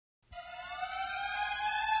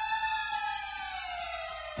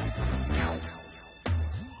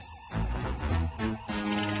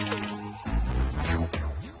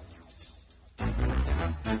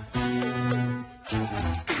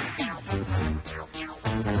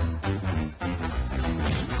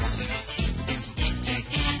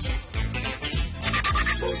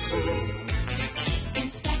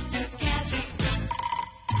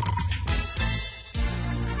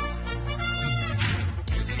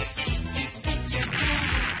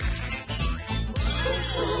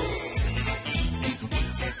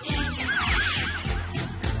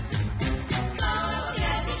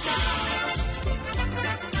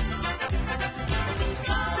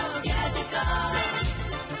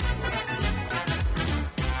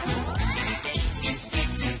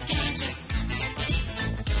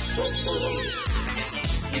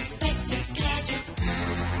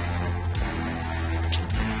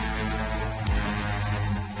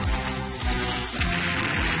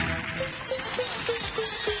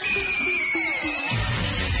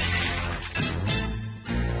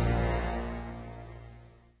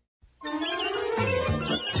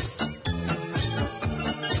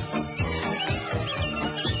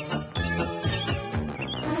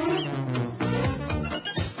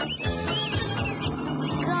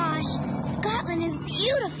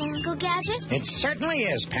Uncle Gadget? It certainly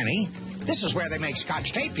is, Penny. This is where they make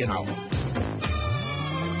Scotch tape, you know.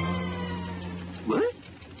 What?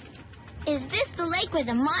 Is this the lake where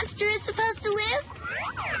the monster is supposed to live?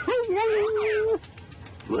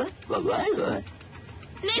 What?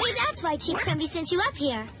 Maybe that's why Chief Quimby sent you up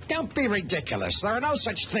here. Don't be ridiculous. There are no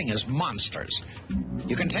such thing as monsters.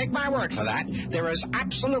 You can take my word for that. There is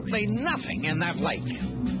absolutely nothing in that lake.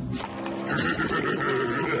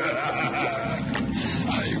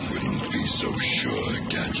 I wouldn't be so sure,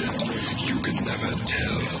 Gadget. You can never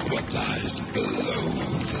tell what lies below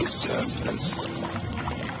the surface.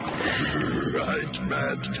 Right,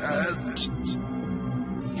 Mad Cat?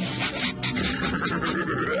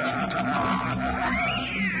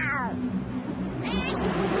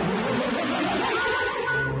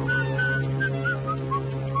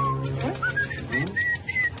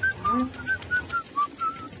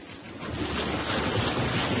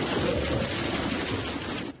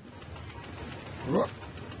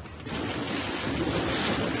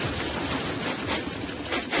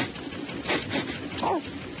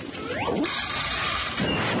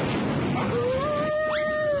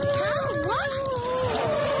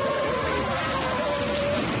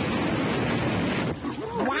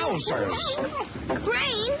 Wowsers!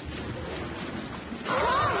 Brain?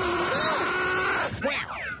 Where?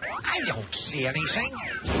 I don't see anything.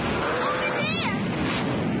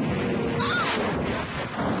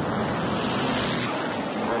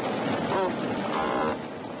 Over there!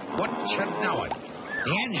 Wouldn't you know it?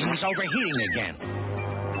 The engine's overheating again.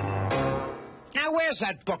 Now, where's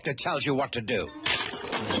that book that tells you what to do?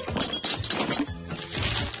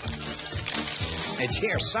 It's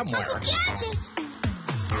here somewhere. Uncle Gadget!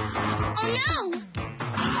 Oh, no!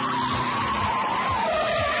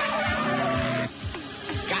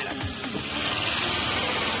 Got it.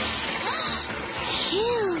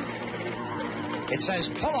 Phew. It says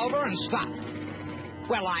pull over and stop.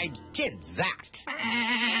 Well, I did that.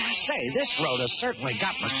 Say, this road has certainly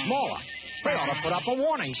gotten smaller. They ought to put up a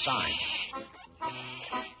warning sign.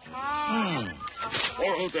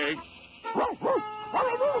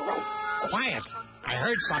 Quiet. I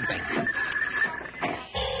heard something.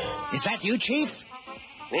 Is that you, Chief?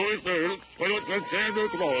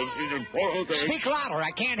 Speak louder.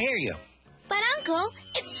 I can't hear you. But, Uncle,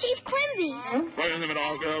 it's Chief Quimby. I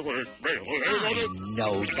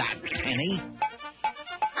know that, Penny.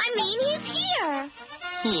 I mean, he's here.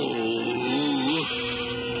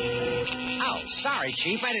 Oh, sorry,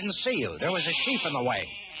 Chief. I didn't see you. There was a sheep in the way.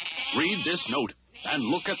 Read this note and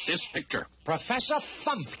look at this picture. Professor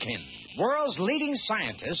Thumpkin, world's leading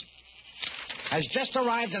scientist, has just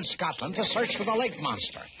arrived in Scotland to search for the lake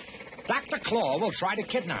monster. Dr. Claw will try to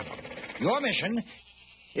kidnap him. Your mission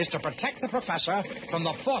is to protect the professor from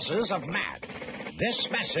the forces of M.A.D. This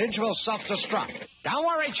message will self-destruct. Don't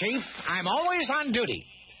worry, Chief. I'm always on duty.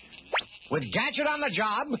 With Gadget on the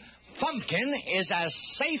job, Thumpkin is as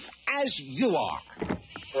safe as you are.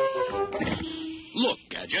 Look,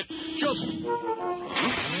 Gadget, just...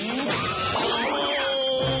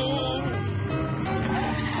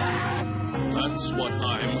 That's what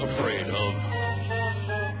I'm afraid of.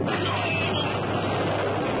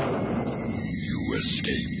 You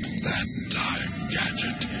escaped that time,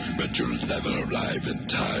 Gadget, but you'll never arrive in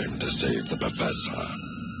time to save the professor.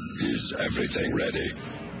 Is everything ready?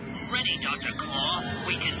 Ready, Dr. Claw.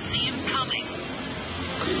 We can see him coming.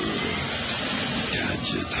 Good.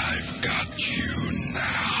 Gadget, I've got you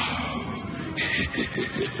now.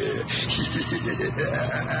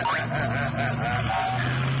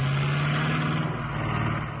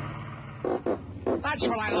 That's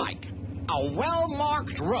what I like. a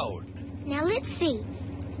well-marked road. Now let's see.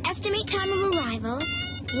 Estimate time of arrival,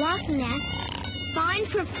 Loch Ness, find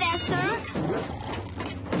Professor.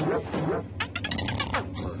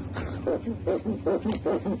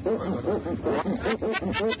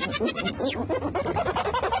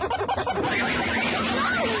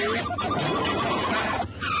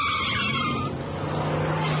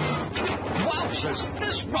 Wowzers,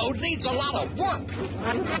 this road needs a lot of work.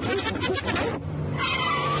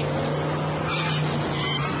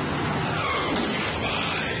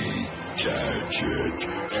 Gadget.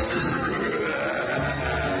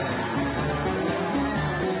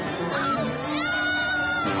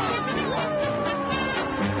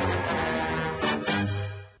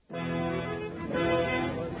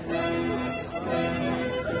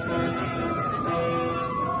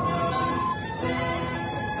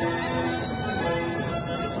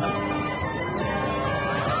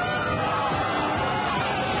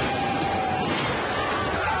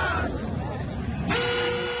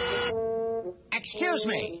 Excuse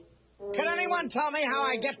me. Can anyone tell me how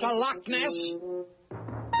I get to Loch Ness?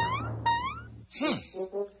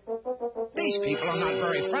 These people are not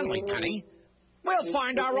very friendly, Penny. We'll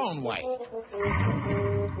find our own way.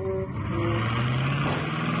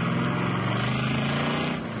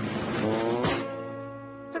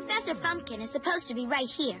 Professor Fumpkin is supposed to be right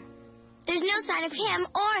here. There's no sign of him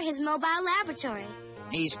or his mobile laboratory.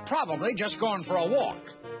 He's probably just going for a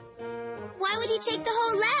walk. Why would he take the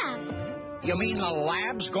whole lab? You mean the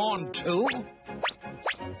lab's gone too?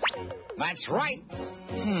 That's right.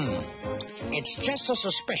 It's just a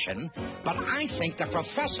suspicion, but I think the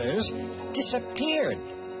professor's disappeared.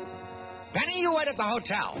 Penny, you wait at the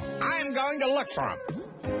hotel. I'm going to look for him.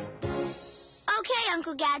 Okay,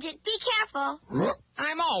 Uncle Gadget, be careful.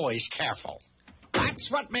 I'm always careful. That's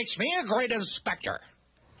what makes me a great inspector.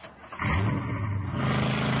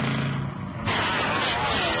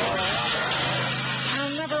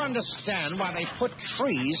 I'll never understand why they put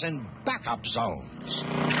trees in backup zones.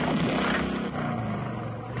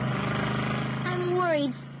 I'm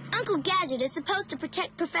worried. Uncle Gadget is supposed to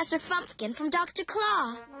protect Professor Fumpkin from Dr.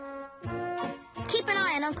 Claw. Keep an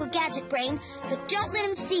eye on Uncle Gadget, Brain, but don't let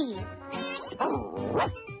him see you.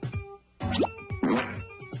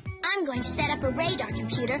 I'm going to set up a radar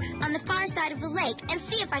computer on the far side of the lake and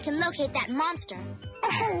see if I can locate that monster.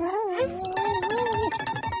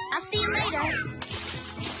 I'll see you later.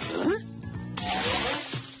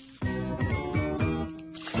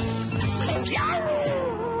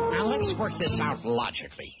 Now let's work this out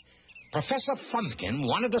logically. Professor Fumpkin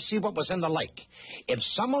wanted to see what was in the lake. If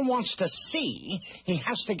someone wants to see, he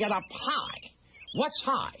has to get up high. What's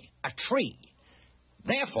high? A tree.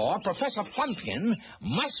 Therefore, Professor Fumpkin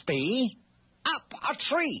must be up a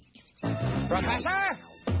tree. Professor?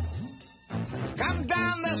 Come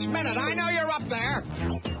down this minute. I know you're up there.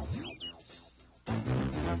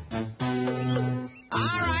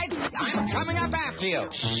 All right, I'm coming up after you.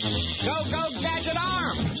 Go, Gadget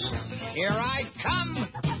Arms. Here I come.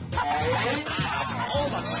 Of all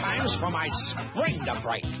the times for my spring to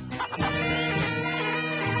break.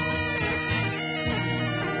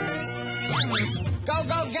 Go,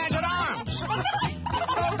 Gadget Arms! Go,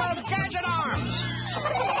 Gadget Arms!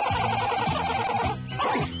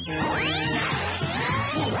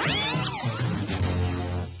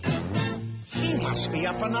 He must be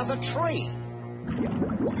up another tree.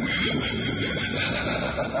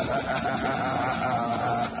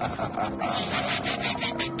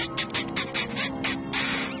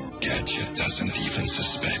 Gadget doesn't even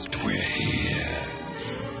suspect we're here.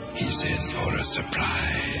 He's in for a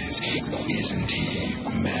surprise, isn't he,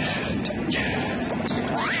 Mad Cat?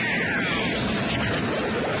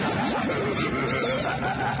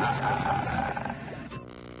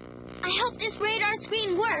 I hope this radar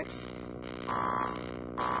screen works.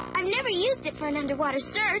 I've never used it for an underwater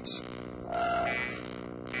search.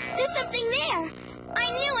 There's something there.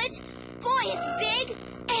 I knew it. Boy, it's big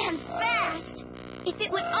and fast. If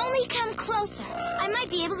it would only come closer, I might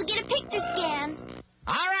be able to get a picture scan.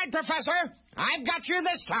 All right, Professor. I've got you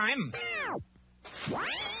this time.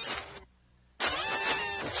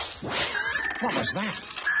 What was that?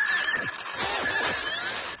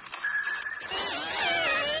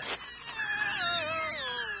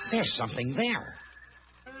 There's something there.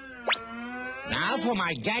 Now for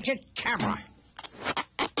my gadget camera.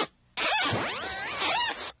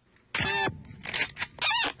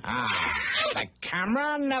 The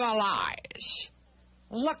camera never lies.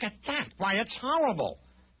 Look at that. Why, it's horrible.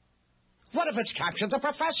 What if it's captured the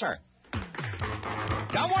professor?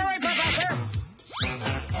 Don't worry, Professor.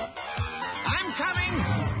 I'm coming.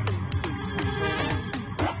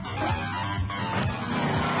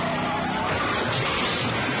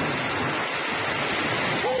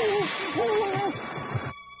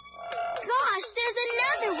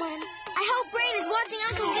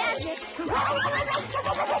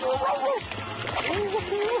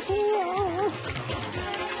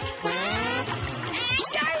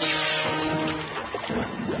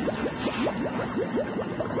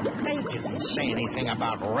 They didn't say anything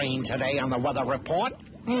about rain today on the weather report.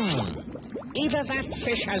 Either that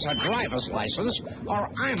fish has a driver's license or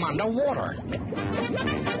I'm underwater.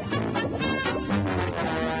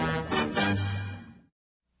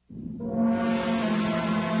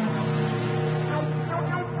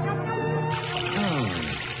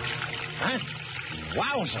 Huh?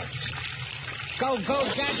 Wowsers. Go,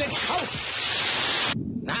 Gadget, go!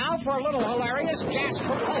 Now for a little hilarious gas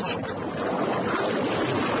propulsion.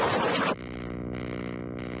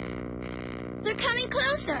 They're coming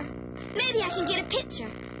closer. Maybe I can get a picture.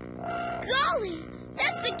 Golly,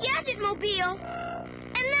 that's the Gadget-mobile.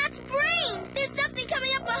 And that's Brain. There's something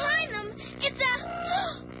coming up behind them. It's a...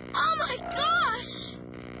 Oh, my gosh.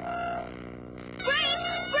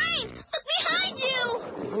 Brain, look behind you.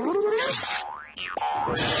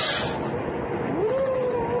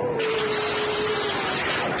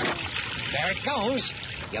 There it goes.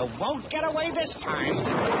 You won't get away this time.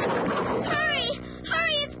 Hurry,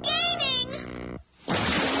 it's gaining.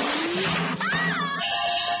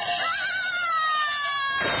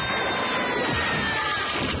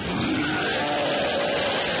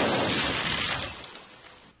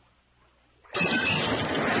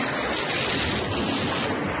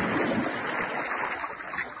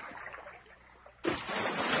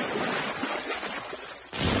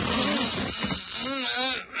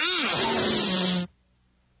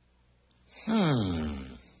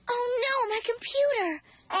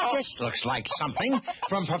 Ah! This looks like something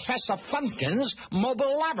from Professor Fumpkin's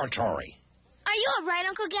mobile laboratory. Are you all right,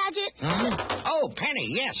 Uncle Gadget? Oh, Penny,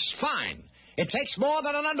 yes, fine. It takes more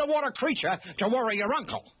than an underwater creature to worry your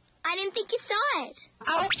uncle. I didn't think you saw it.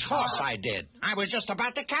 Of course I did. I was just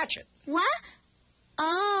about to catch it. What?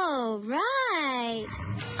 Oh, right.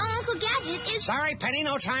 Oh, Uncle Gadget is... Sorry, Penny,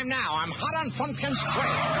 no time now. I'm hot on Fumpkin's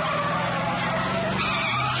trail.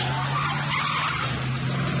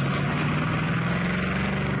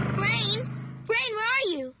 Brain, where are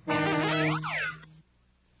you?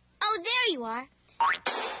 Oh, there you are.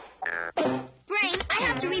 Brain, I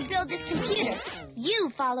have to rebuild this computer. You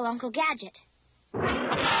follow Uncle Gadget.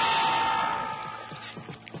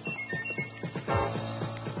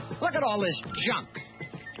 Look at all this junk.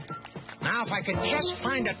 Now, if I could just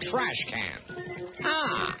find a trash can.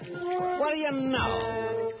 Ah, what do you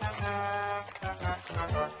know?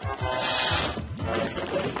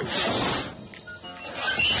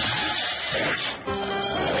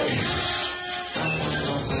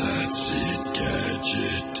 That's it,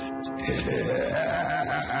 Gadget.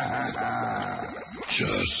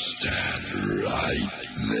 Just stand right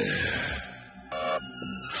there.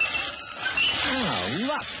 Oh,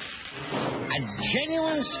 look. A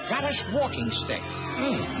genuine Scottish walking stick.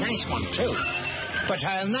 Nice one, too. But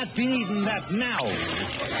I'll not be needing that now.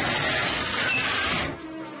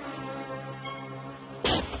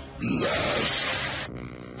 Last.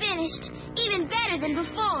 Finished. Even better than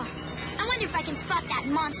before. I wonder if I can spot that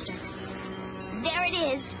monster. There it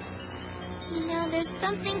is. You know, there's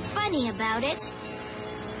something funny about it.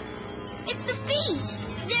 It's the feet.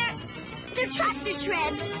 They're tractor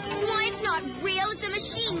treads. Why, it's not real. It's a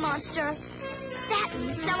machine monster. That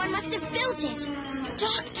means someone must have built it.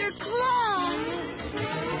 Dr. Claw.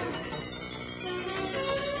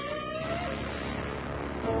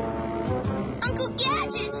 Uncle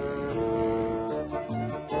Gadget.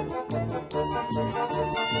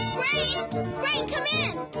 Brain, come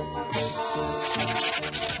in.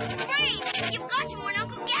 Brain, you've got to warn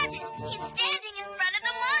Uncle Gadget. He's standing in front of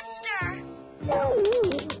the monster.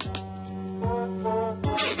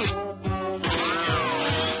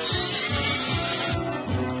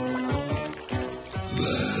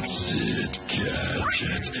 That's it,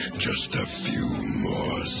 Gadget. Just a few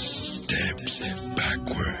more steps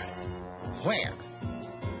backward. Where?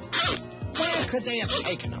 Where could they have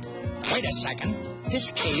taken him? Wait a second. This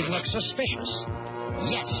cave looks suspicious.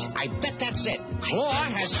 Yes, I bet that's it. Claw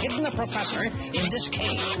has hidden the professor in this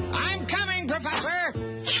cave. I'm coming, Professor!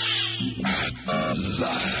 At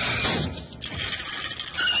last.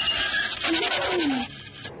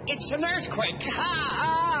 It's an earthquake.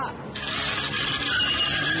 Ha!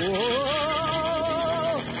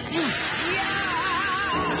 Whoa! Yeah!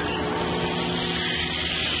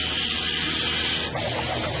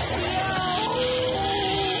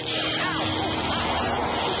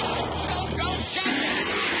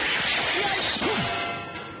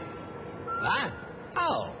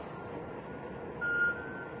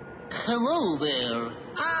 Hello there.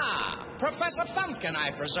 Ah, Professor Fumpkin,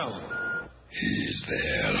 I presume. He's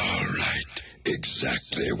there, all right.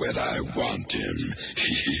 Exactly where I want him.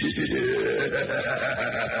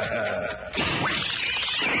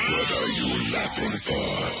 What are you laughing for?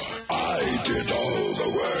 I did all the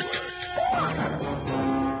work.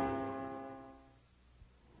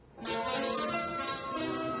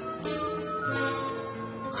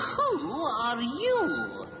 Who are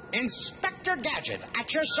you? Inspector Gadget,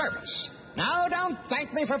 at your service. Now, don't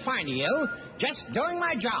thank me for finding you. Just doing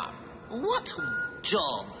my job. What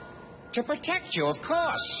job? To protect you, of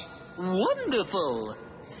course. Wonderful.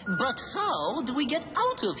 But how do we get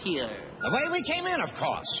out of here? The way we came in, of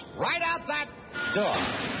course. Right out that door.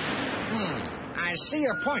 I see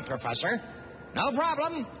your point, Professor. No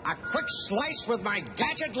problem. A quick slice with my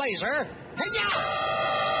gadget laser. Hey-ya!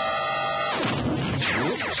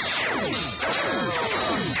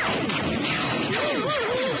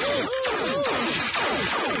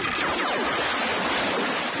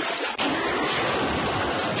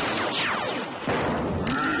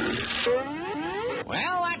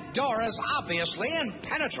 Well, that door is obviously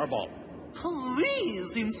impenetrable.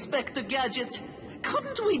 Please, Inspector Gadget.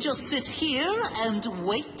 Couldn't we just sit here and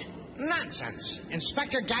wait? Nonsense.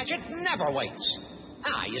 Inspector Gadget never waits.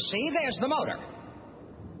 Ah, you see, there's the motor.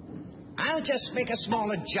 I'll just make a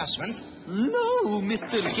small adjustment. No,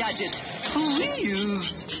 Mr. Gadget.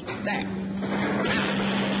 Please. There.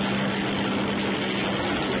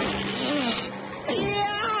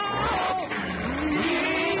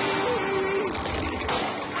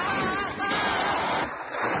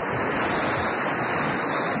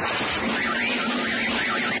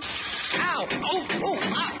 Ow! Oh,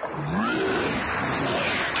 ah!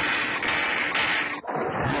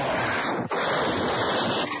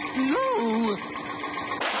 No.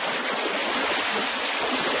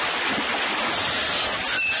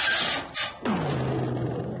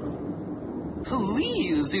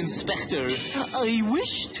 Please, Inspector. I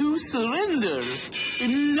wish to surrender.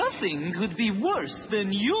 Nothing could be worse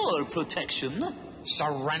than your protection.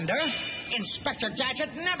 Surrender? Inspector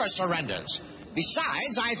Gadget never surrenders.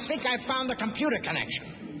 Besides, I think I found the computer connection.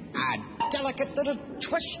 A delicate little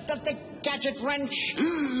twist of the gadget wrench.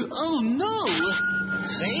 Oh, no.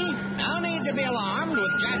 See? No need to be alarmed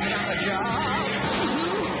with Gadget on the job.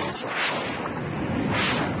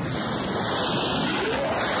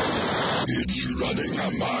 It's running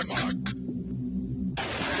amok. And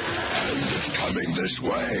it's coming this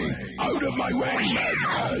way. Out of my way, Mad.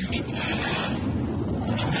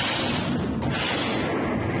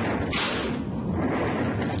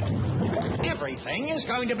 Everything is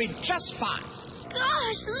going to be just fine.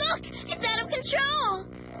 Gosh, look! It's out of control!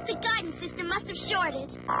 The guidance system must have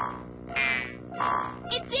shorted.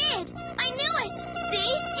 It did! I knew it!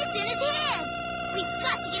 See? It's in his head! We've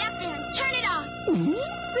got to get up there and turn it off!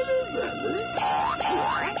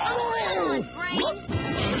 Oh, come on, Brain!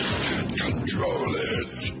 Can't control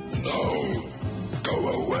it. No. Go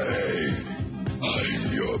away. I'm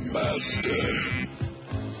your master.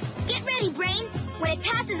 Get ready, Brain! When it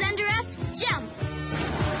passes under us, jump!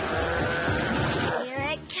 Here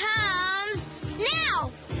it comes!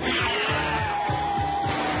 Now!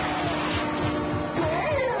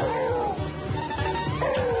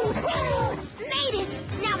 Made it!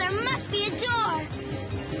 Now there must be a door!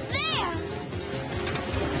 There!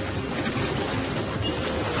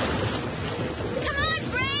 Come on,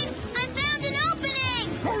 Brain! I found an opening!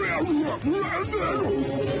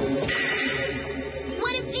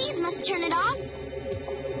 What if these must turn it off?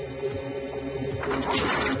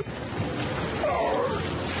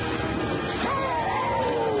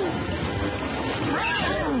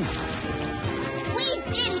 We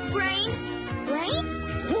did it, Brain! Brain?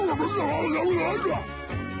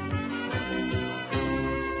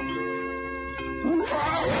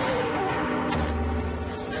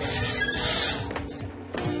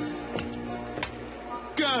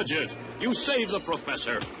 Gadget, you saved the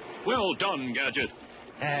professor. Well done, Gadget.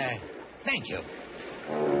 Thank you.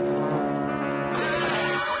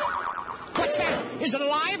 What's that? Is it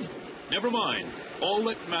alive? Never mind. All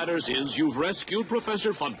that matters is you've rescued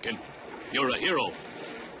Professor Funkin. You're a hero.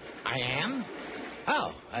 I am?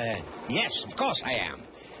 Oh, yes, of course I am.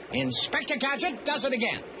 Inspector Gadget does it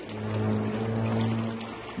again.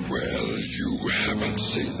 Well, you haven't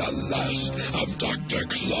seen the last of Dr.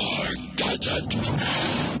 Clark Gadget.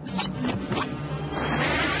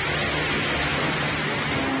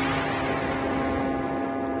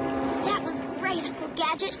 That was great, Uncle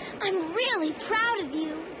Gadget. I'm really proud of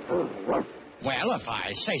you. Well, if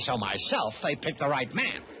I say so myself, they picked the right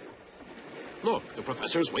man. Look, the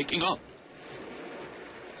professor's waking up.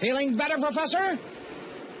 Feeling better, Professor?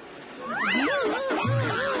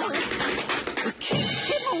 Keep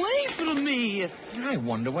him away from me. me. I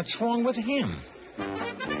wonder what's wrong with him.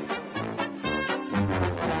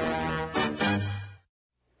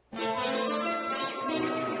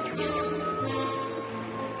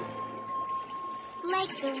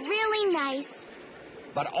 Lakes are really nice.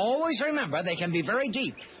 But always remember they can be very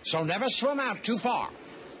deep, so never swim out too far.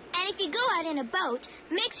 And if you go out in a boat,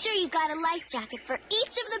 make sure you got a life jacket for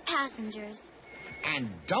each of the passengers. And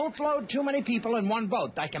don't load too many people in one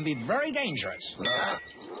boat. That can be very dangerous.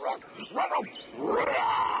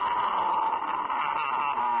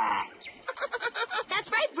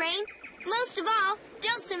 That's right, Brain. Most of all,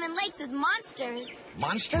 don't swim in lakes with monsters.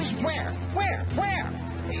 Monsters? Where? Where?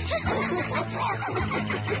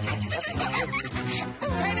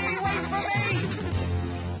 Penny, wait for me!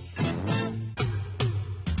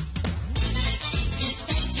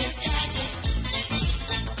 Inspector Gadget.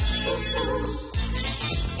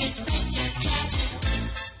 Inspector Gadget.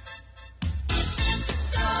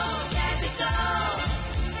 Go, Gadget, go.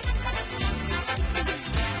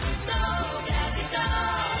 Go, Gadget, go.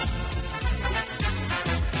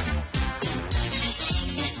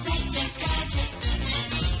 Inspector Gadget.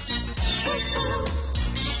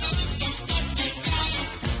 Inspector Gadget.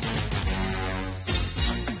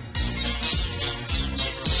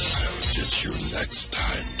 I'll get you next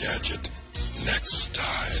time, Gadget. Next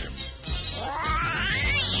time.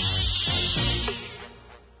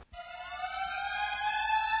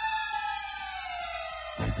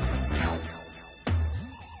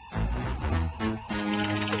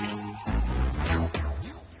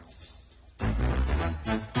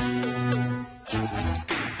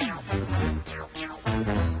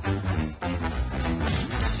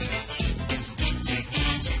 Inspector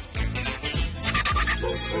Gadget.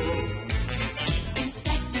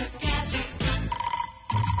 Inspector Gadget. Inspector Gadget.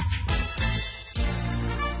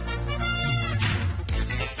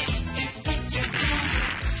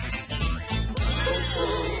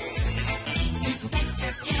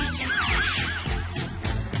 Inspector Gadget.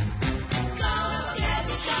 Go,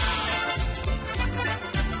 Gadget, go.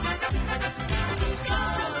 Go,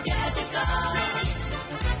 Gadget, go.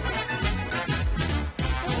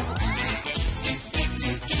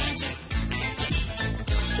 Inspector Gadget.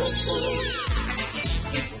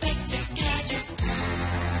 Inspector Gadget.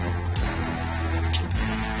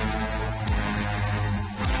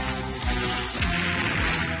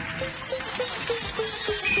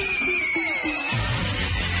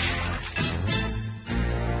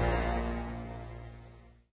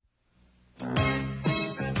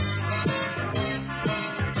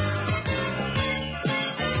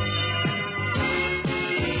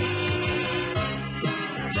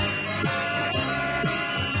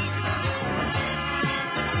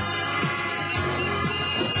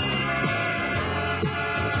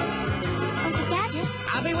 Uncle Gadget,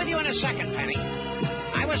 I'll be with you in a second, Penny.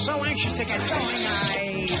 I was so anxious to get going,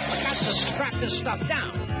 I forgot to strap this stuff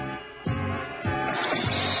down.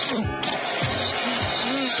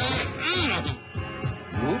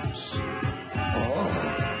 Whoops.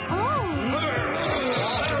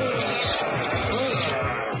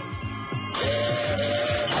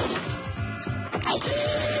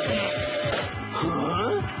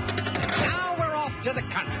 Now we're off to the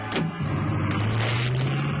country.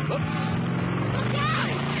 Whoops. look out!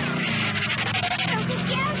 Uncle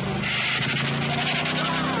Gadget!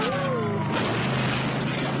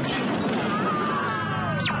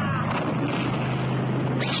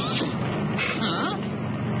 Huh?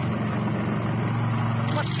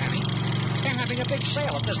 Look, Penny, they're having a big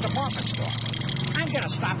sale at this department store. I'm gonna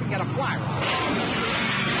stop and get a flyer on it.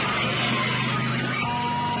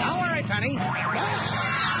 Don't worry, Penny.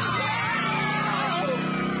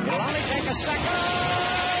 It'll only take a second.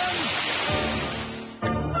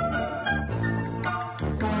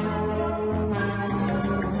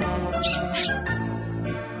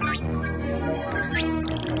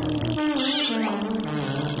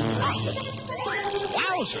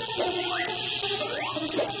 Wowsers!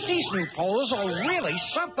 These new poles are really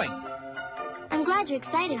something. I'm glad you're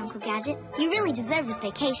excited, Uncle Gadget. You really deserve this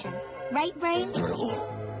vacation. Right, Brain?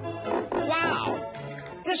 Wow!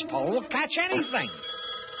 This pole will catch anything.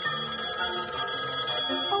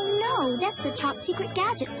 Oh, no, that's the top secret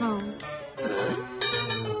gadget phone.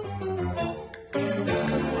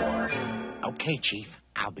 Okay, Chief.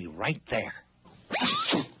 I'll be right there.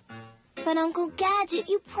 But, Uncle Gadget,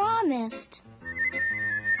 you promised.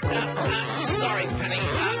 Sorry, Penny.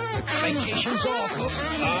 Vacation's off. We'll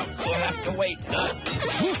have to wait.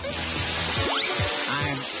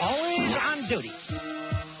 I'm always on duty.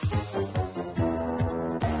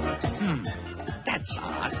 That's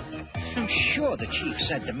odd. I'm sure the chief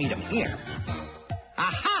said to meet him here.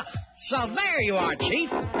 Aha! So there you are,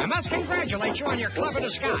 Chief. I must congratulate you on your clever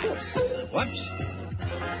disguise. Whoops.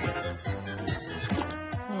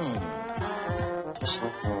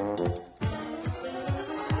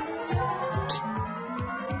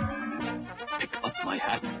 Pick up my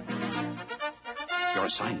hat. Your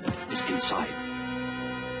assignment is inside.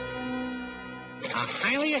 A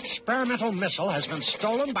highly experimental missile has been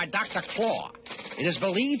stolen by Dr. Claw. It is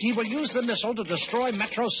believed he will use the missile to destroy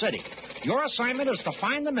Metro City. Your assignment is to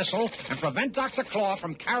find the missile and prevent Dr. Claw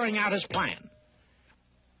from carrying out his plan.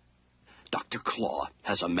 Dr. Claw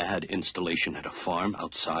has a M.A.D installation at a farm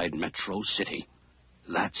outside Metro City.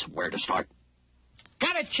 That's where to start.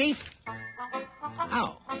 Got it, Chief.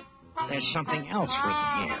 Oh, there's something else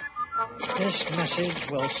written here. This message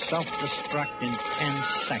will self-destruct in 10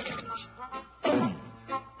 seconds.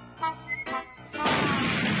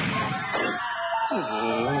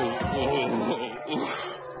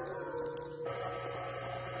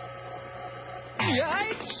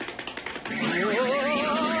 Yikes!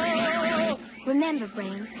 Remember,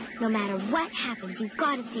 Brain, no matter what happens, you've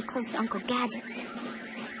got to stay close to Uncle Gadget.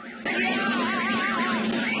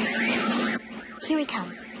 Here he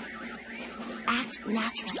comes. Act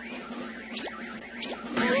natural.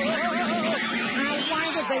 Now,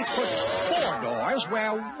 why did they put 4 doors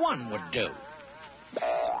where 1 would do?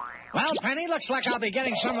 Well, Penny, looks like I'll be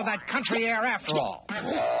getting some of that country air after all.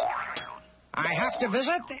 I have to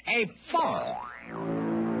visit a farm.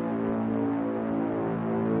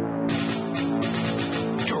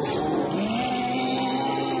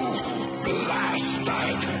 Blast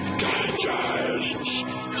that gadget!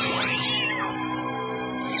 Why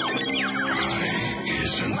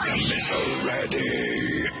isn't the missile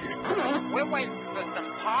ready? We're waiting for some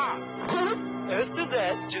parts. After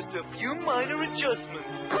that, just a few minor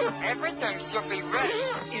adjustments. Everything should be ready.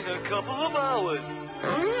 In a couple of hours.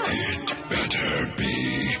 It better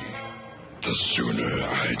be. The sooner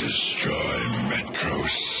I destroy Metro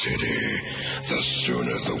City, the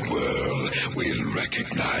sooner the world will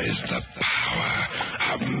recognize the power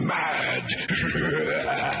of M.A.D.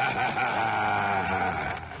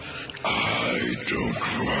 I don't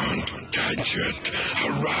want Gadget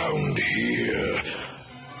around here.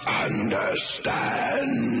 Understand?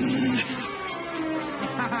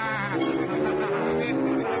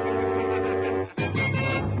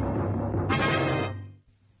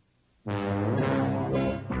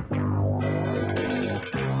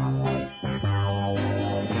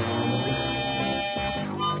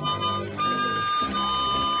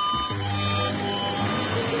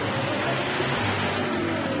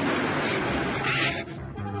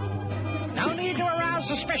 No need to arouse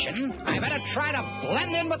suspicion. I better try to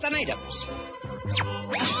blend in with the natives.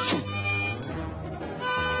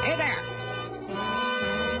 Hey there.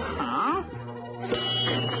 Huh?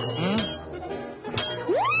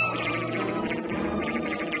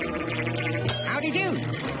 Howdy do.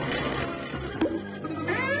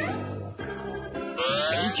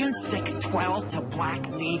 Agent 612 to Black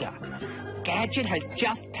Leader. Gadget has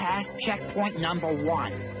just passed checkpoint number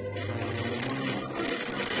 1.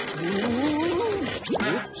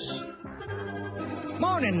 Oops.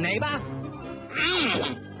 Morning, neighbor.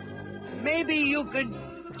 Maybe you could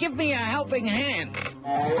give me a helping hand.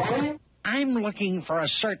 I'm looking for a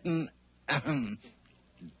certain,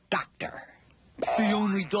 doctor. The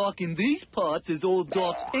only doc in these parts is old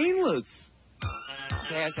Doc Painless.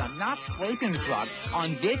 There's enough sleeping drug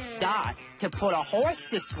on this dot to put a horse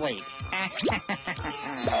to sleep.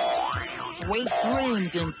 Sweet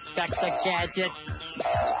dreams, Inspector Gadget.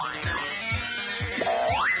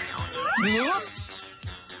 Yep.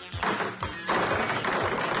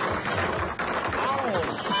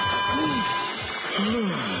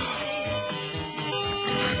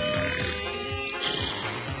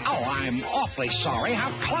 Oh, I'm awfully sorry.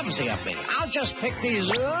 How clumsy of me. I'll just pick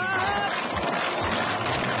these up.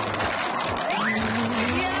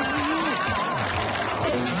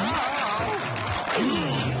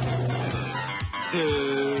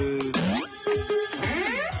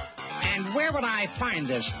 And where would I find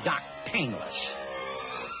this Doc Painless?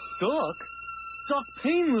 Doc? Doc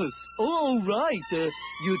Painless. Oh, right.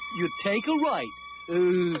 You take a right.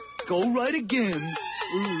 Go right again.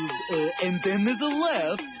 And then there's a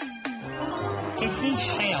left. Did he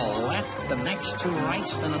say a left, the next 2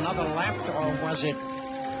 rights, then another left, or was it...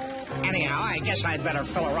 Anyhow, I guess I'd better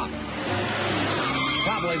fill her up.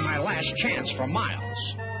 Probably my last chance for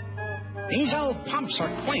miles. These old pumps are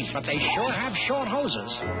quaint, but they sure have short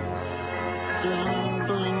hoses.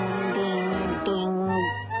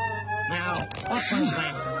 Now, what was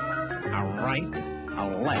that? A right, a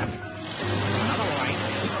left, another right,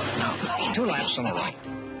 2 lefts and a right.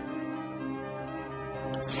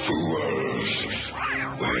 Fools!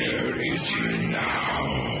 Where is he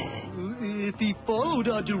now? If he followed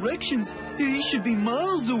our directions, he should be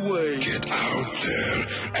miles away. Get out there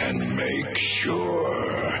and make sure.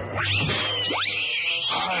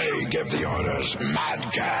 I give the orders,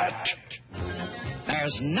 Mad Cat.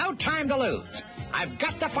 There's no time to lose. I've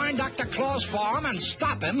got to find Dr. Claus for him and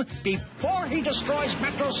stop him before he destroys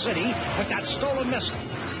Metro City with that stolen missile.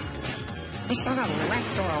 Is that a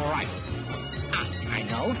left or a right? Ah, I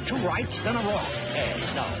know. 2 rights, then a wrong.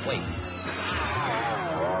 No, wait.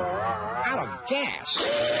 Out of gas.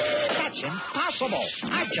 That's impossible.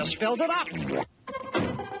 I just filled it up.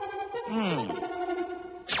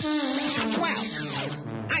 Well,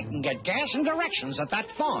 I can get gas and directions at that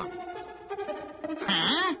farm.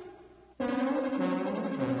 Huh?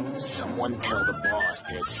 Someone tell the boss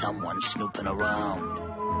there's someone snooping around.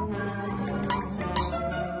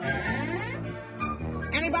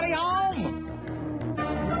 Anybody home?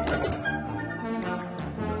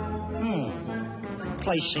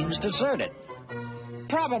 Place seems deserted.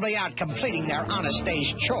 Probably out completing their honest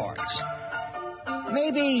day's chores.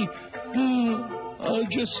 Maybe I'll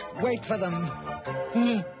just wait for them.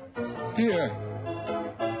 Here.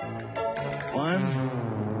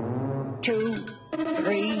 1, 2, 3,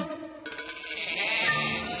 4,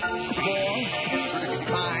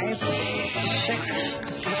 5, 6.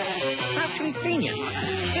 How convenient.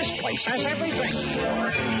 This place has everything.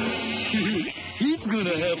 He's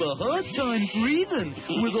gonna have a hard time breathing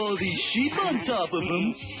with all these sheep on top of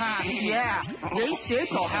him. Yeah, they should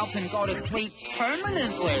go help him go to sleep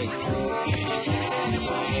permanently.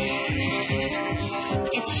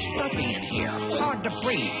 It's stuffy in here. Hard to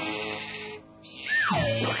breathe.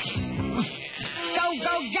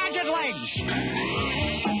 Go, Gadget Legs!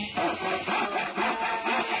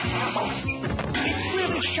 It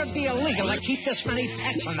really should be illegal to keep this many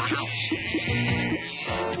pets in the house.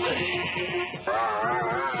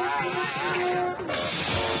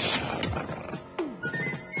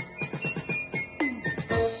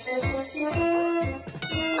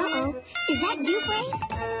 Uh-oh. Is that you, Brain?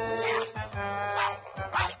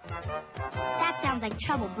 That sounds like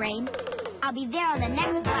trouble, Brain. I'll be there on the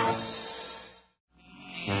next bus.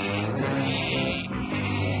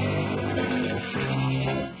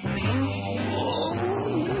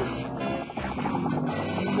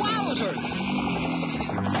 Wowsers!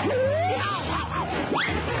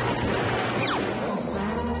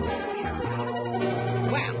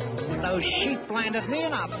 Well, those sheep landed me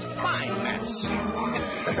in a fine mess.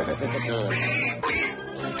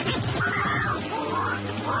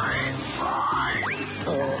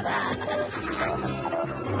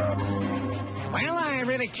 Well, I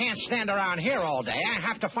really can't stand around here all day. I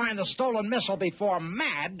have to find the stolen missile before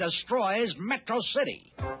M.A.D destroys Metro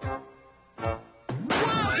City.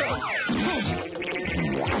 Wowzers!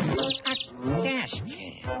 A gas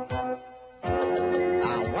can.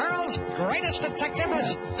 The world's greatest detective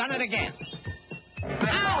has done it again.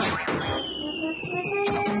 Ow!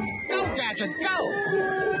 Go, Gadget, go!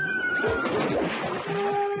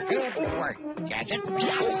 Good work, Gadget.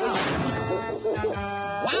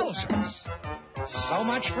 Wowzers! So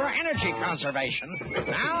much for energy conservation.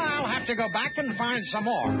 Now I'll have to go back and find some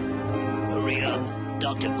more. Hurry up.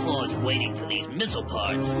 Dr. Claus waiting for these missile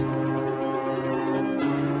parts.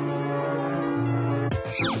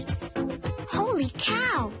 Holy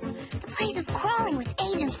cow! The place is crawling with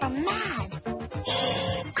agents from M.A.D.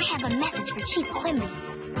 I have a message for Chief Quimby.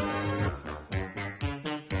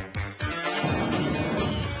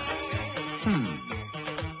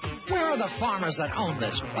 Where are the farmers that own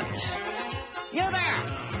this place? You there!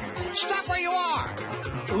 Stop where you are!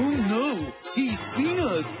 Oh no, he's seen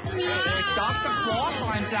us. If Dr. Claus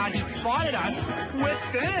finds out he spotted us, we're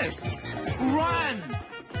finished. Run!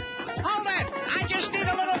 Hold it! I just need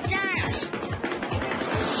a little gas!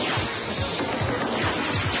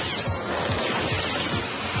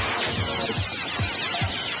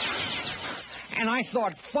 And I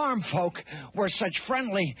thought farm folk were such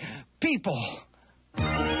friendly people.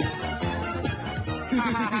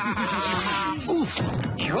 Oof!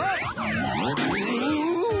 What?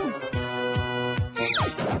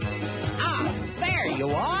 Ah, there you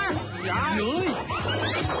are!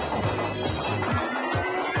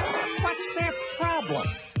 What's their problem?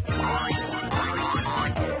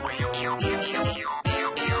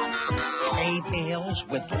 Hay bales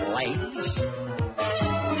with legs?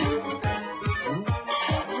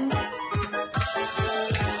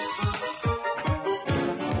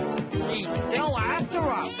 He's still after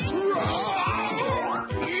us.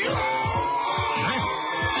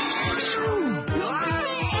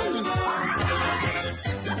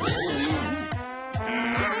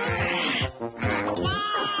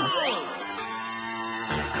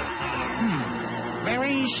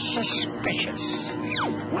 suspicious. Go,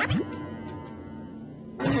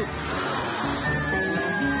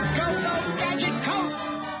 Gadget, go!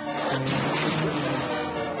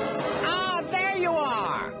 Ah, there you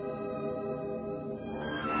are.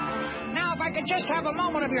 Now, if I could just have a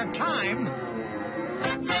moment of your time.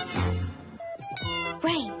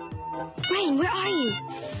 Brain, where are you?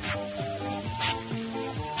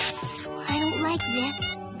 I don't like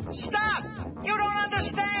this. Stop! You don't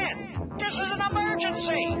understand. This is an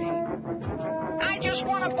emergency. I just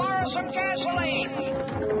want to borrow some gasoline.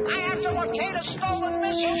 I have to locate a stolen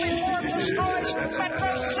missile before it destroys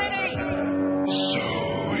Metro City. So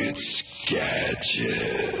it's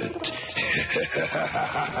Gadget.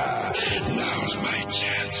 Now's my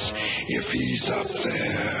chance. If he's up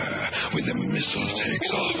there, when the missile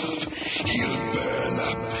takes off, he'll burn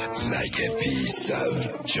up like a piece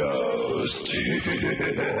of toast.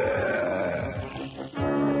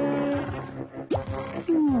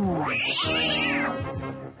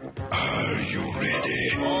 Are you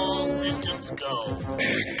ready? All systems go.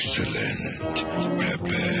 Excellent.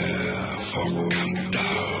 Prepare for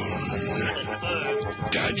countdown.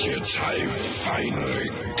 Confirmed. Gadget, I finally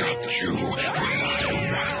got you where I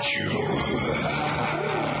want you.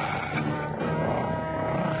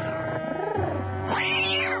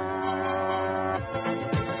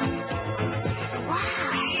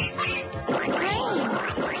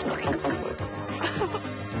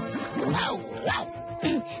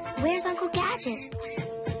 Where's Uncle Gadget?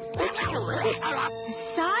 The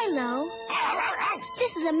silo?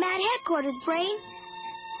 This is a M.A.D headquarters, Brain.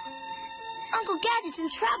 Uncle Gadget's in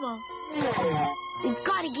trouble. We've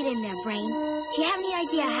got to get in there, Brain. Do you have any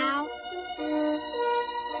idea how?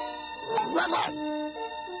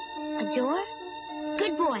 A door?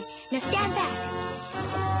 Good boy. Now stand back.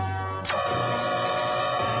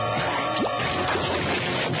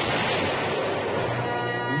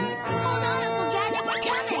 Hold on, Uncle Gadget. We're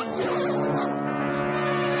coming.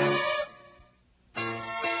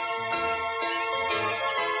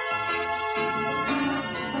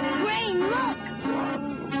 Brain, look.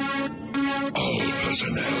 All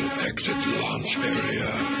personnel exit launch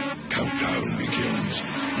area. Countdown begins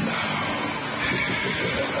now.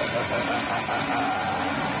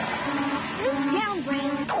 Down,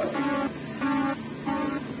 Brain.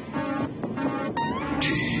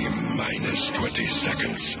 T-minus 20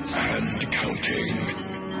 seconds and counting.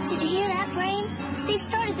 Did you hear that, Brain? They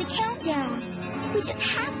started the countdown. We just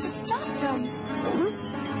have to stop them.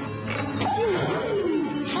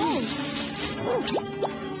 Oh.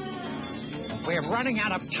 We're running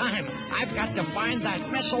out of time. I've got to find that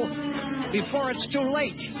missile before it's too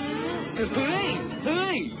late. Hey!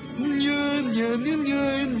 Nya, nya, nya,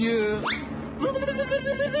 nya, nya.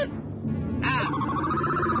 Ah!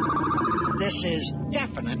 This is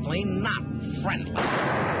definitely not friendly.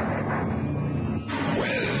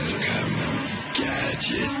 Welcome,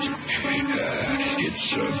 Gadget.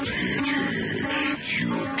 It's a pity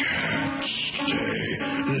you can't stay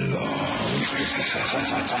long.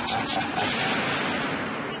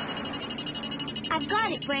 I've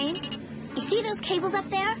got it, Brain. You see those cables up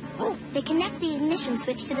there? They connect the ignition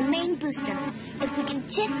switch to the main booster. If we can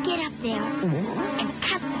just get up there and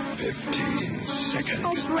cut them. 15 seconds.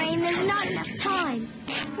 Oh, Brain, there's not enough time.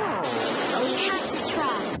 But we have to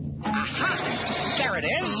try. Aha! There it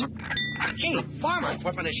is. Gee, farmer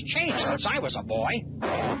equipment has changed since I was a boy.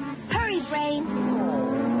 Hurry, Brain.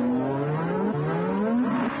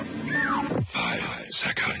 5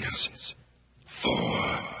 seconds.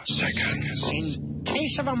 4 seconds. In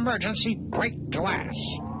case of emergency, break glass.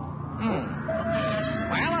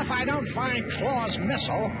 Well, if I don't find Claw's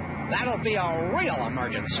missile, that'll be a real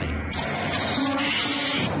emergency.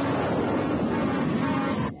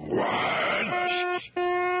 What?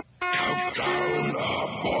 Countdown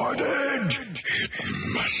aborted? It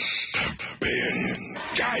must have been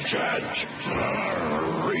Gadget.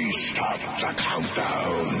 Restart the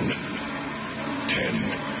countdown. 10,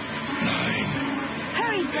 9,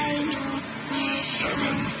 Hurry, Brain.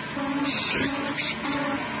 7, 6,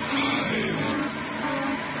 5.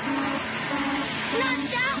 Not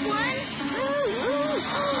that one.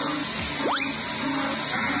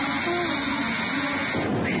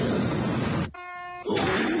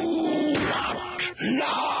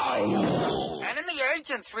 Now! Enemy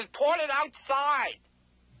agents reported outside.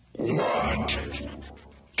 What?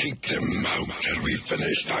 Keep them out till we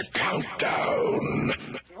finish the countdown.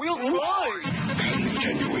 We'll try.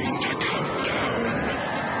 Continuing to count down.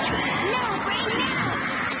 3, No, Brain, now.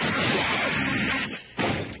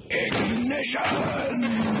 1. Ignition!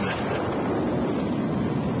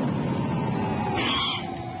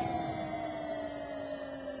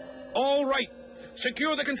 All right.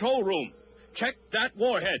 Secure the control room. Check that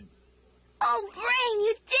warhead. Oh, Brain,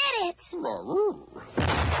 you did it!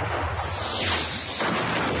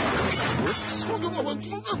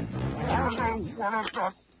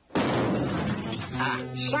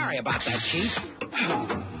 Sorry about that, Chief.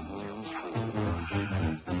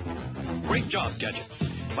 Great job, Gadget.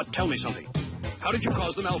 But tell me something. How did you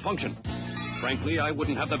cause the malfunction? Frankly, I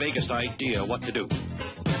wouldn't have the vaguest idea what to do.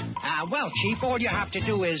 Well, Chief, all you have to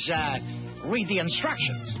do is, read the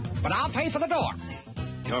instructions. But I'll pay for the door.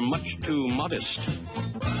 You're much too modest.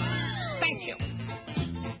 Thank you.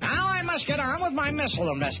 Now I must get on with my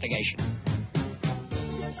missile investigation.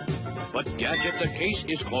 But, Gadget, the case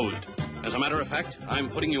is closed. As a matter of fact, I'm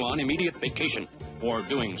putting you on immediate vacation for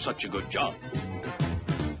doing such a good job.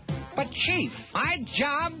 But, Chief, my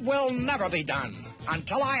job will never be done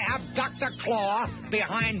until I have Dr. Claw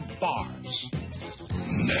behind bars.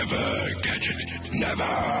 Never, Gadget, never.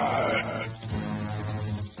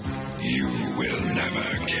 You will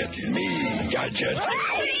never get me, Gadget.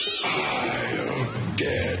 I'll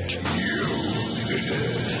get you.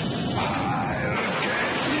 I'll get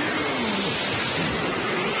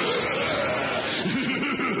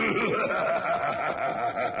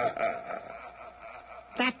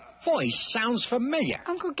That voice sounds familiar.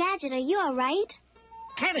 Uncle Gadget, are you all right?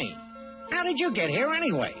 Penny, how did you get here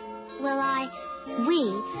anyway? Well,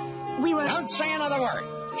 we were... Don't say another word.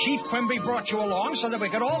 Chief Quimby brought you along so that we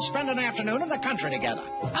could all spend an afternoon in the country together.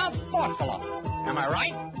 How thoughtful of him. Am I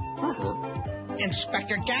right?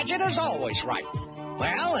 Inspector Gadget is always right.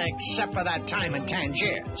 Well, except for that time in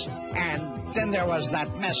Tangiers. And then there was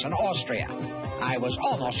that mess in Austria. I was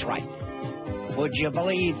almost right. Would you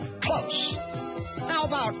believe close? How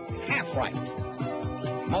about half right?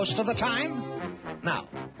 Most of the time? No.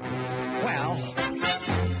 Well...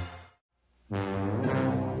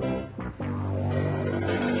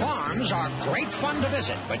 Farms are great fun to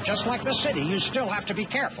visit, but just like the city, you still have to be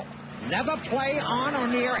careful. Never play on or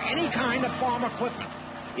near any kind of farm equipment.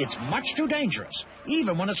 It's much too dangerous,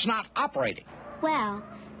 even when it's not operating. Well,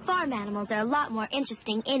 farm animals are a lot more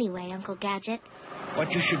interesting anyway, Uncle Gadget.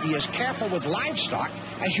 But you should be as careful with livestock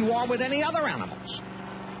as you are with any other animals.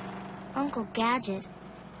 Uncle Gadget,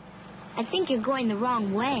 I think you're going the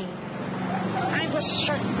wrong way. I was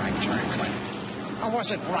certain I'd turn left. Or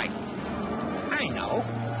was it right? I know.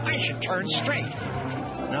 I should turn straight.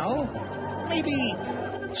 No? Maybe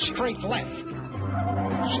straight left.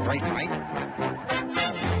 Straight right.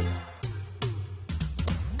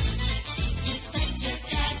 Inspector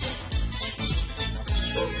Gadget.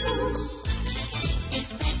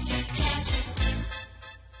 Inspector Gadget.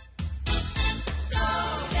 Go,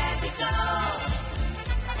 Gadget, go.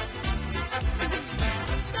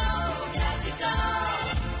 Go, Gadget, go.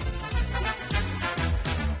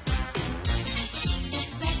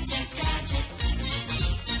 Inspector Gadget.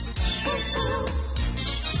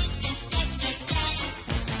 Inspector Gadget.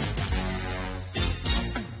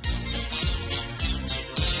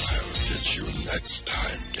 I'll get you next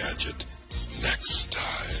time, Gadget. Next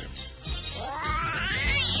time.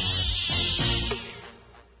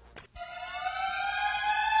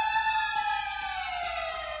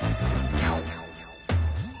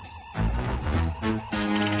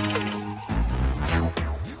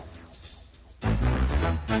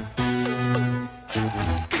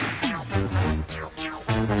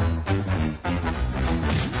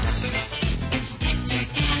 Inspector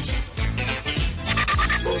Gadget.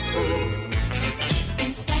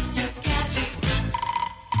 Inspector Gadget. Inspector Gadget.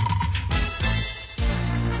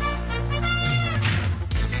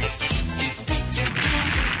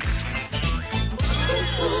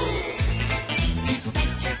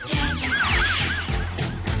 Inspector Gadget.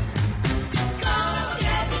 Go,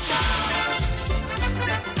 Gadget, go.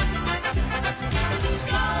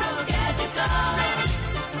 Go, Gadget, go.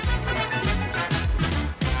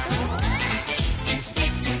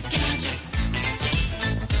 Inspector Gadget.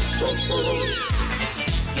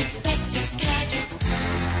 Inspector Gadget.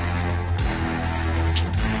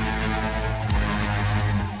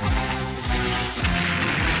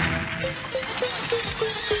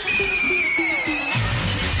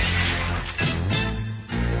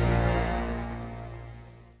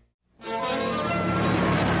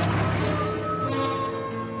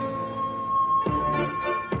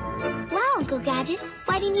 Wow, Uncle Gadget,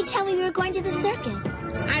 why didn't you tell me we were going to the circus?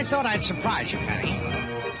 I thought I'd surprise you, Penny.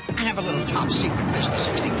 I have a little top-secret business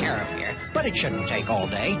to take care of here, but it shouldn't take all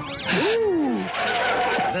day. Ooh!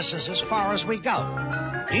 This is as far as we go.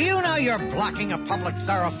 Do you know you're blocking a public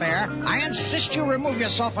thoroughfare? I insist you remove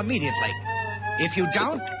yourself immediately. If you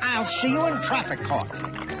don't, I'll see you in traffic court.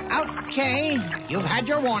 Okay, you've had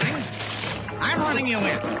your warning. I'm running you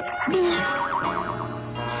in.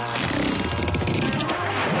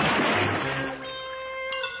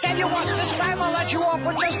 you what, this time I'll let you off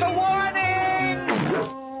with just a warning!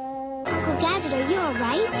 Uncle Gadget, are you all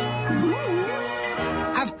right?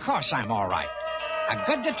 Of course I'm all right. A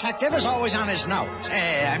good detective is always on his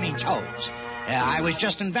toes. I was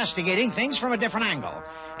just investigating things from a different angle.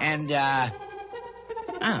 And, I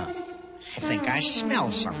think I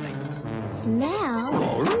smell something.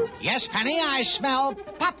 Smell? Yes, Penny, I smell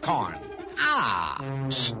popcorn. Ah.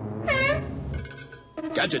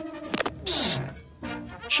 Gadget.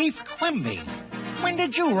 Chief Quimby, when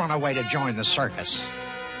did you run away to join the circus?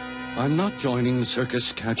 I'm not joining the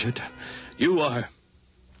circus, Gadget. You are.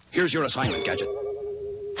 Here's your assignment, Gadget.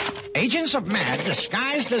 Agents of M.A.D,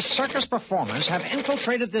 disguised as circus performers, have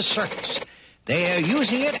infiltrated this circus. They are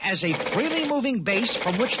using it as a freely moving base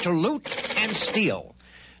from which to loot and steal.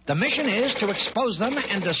 The mission is to expose them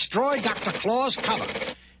and destroy Dr. Claw's cover.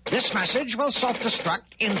 This message will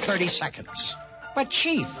self-destruct in 30 seconds. But,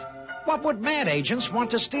 Chief, what would M.A.D agents want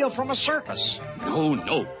to steal from a circus?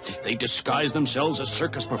 No. They disguise themselves as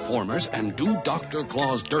circus performers and do Dr.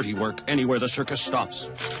 Claw's dirty work anywhere the circus stops.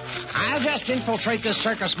 I'll just infiltrate this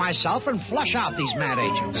circus myself and flush out these M.A.D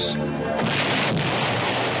agents.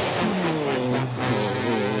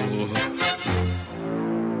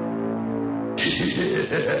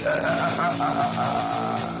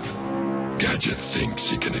 Gadget thinks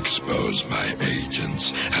he can expose my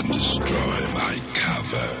agents and destroy my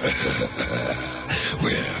cover.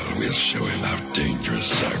 Well, we'll show him how dangerous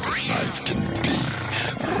circus life can be.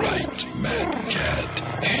 Right, Mad Cat?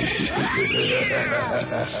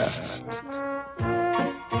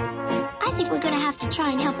 I think we're gonna have to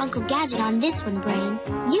try and help Uncle Gadget on this one, Brain.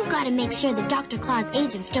 You've got to make sure that Dr. Claw's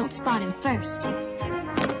agents don't spot him first.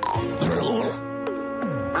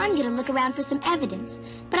 I'm gonna look around for some evidence,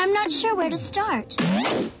 but I'm not sure where to start.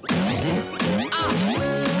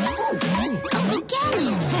 Uncle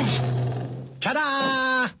Gadget!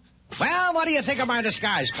 Ta-da! Well, what do you think of my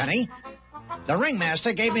disguise, Penny? The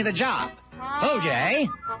ringmaster gave me the job. OJ?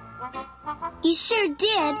 You sure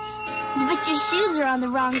did, but your shoes are on the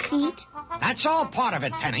wrong feet. That's all part of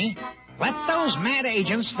it, Penny. Let those M.A.D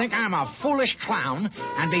agents think I'm a foolish clown,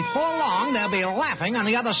 and before long they'll be laughing on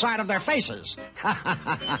the other side of their faces.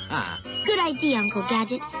 Good idea, Uncle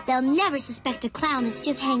Gadget. They'll never suspect a clown that's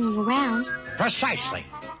just hanging around. Precisely.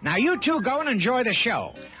 Now you two go and enjoy the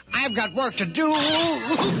show. I've got work to do.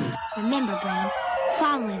 Remember, Brain,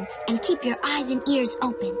 follow him and keep your eyes and ears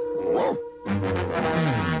open.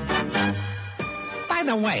 By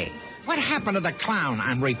the way, what happened to the clown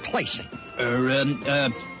I'm replacing?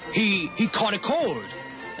 He caught a cold.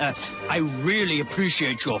 I really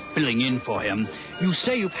appreciate your filling in for him. You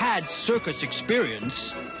say you've had circus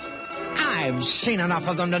experience. I've seen enough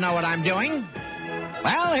of them to know what I'm doing.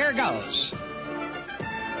 Well, here goes.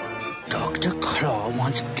 Dr. Claw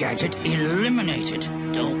wants Gadget eliminated.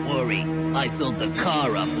 Don't worry, I filled the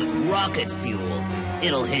car up with rocket fuel.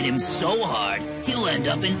 It'll hit him so hard, he'll end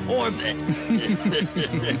up in orbit.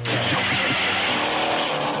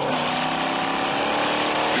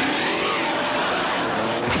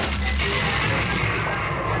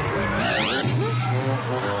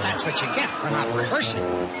 That's what you get for not rehearsing.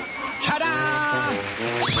 Ta-da!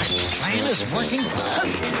 My plan is working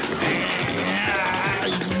perfectly.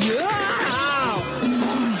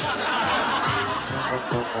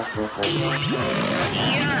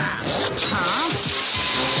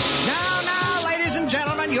 Now, ladies and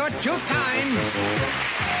gentlemen, you're too kind.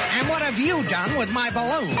 And what have you done with my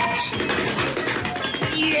balloons?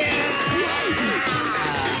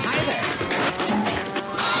 Hi there.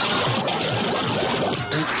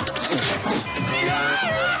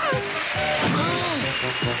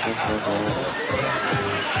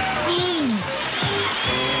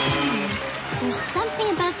 There's something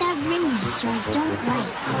about that ringmaster I don't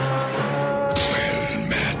like. Well,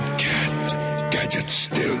 Mad Cat, Gadget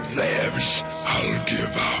still lives. I'll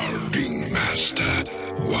give our ringmaster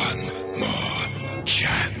one more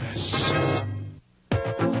chance.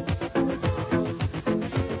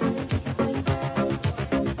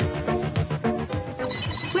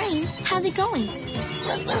 Brain, how's it going?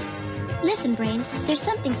 Listen, Brain, there's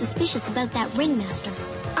something suspicious about that ringmaster.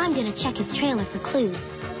 I'm gonna check his trailer for clues.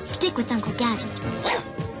 Stick with Uncle Gadget.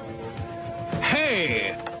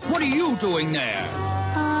 Hey, what are you doing there?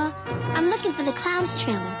 I'm looking for the clown's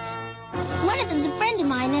trailer. One of them's a friend of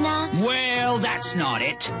mine, and, Well, that's not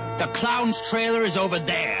it. The clown's trailer is over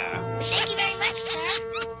there. Thank you very much, sir.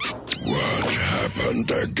 What happened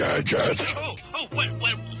to Gadget? Well,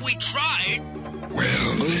 we tried.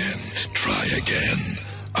 Well then, try again.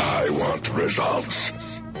 I want results.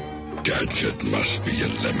 Gadget must be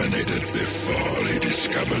eliminated before he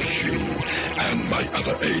discovers you and my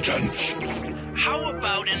other agents. how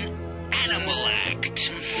about an animal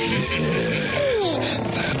act? Yes,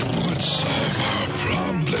 that would solve our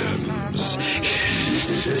problems.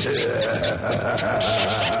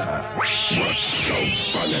 What's so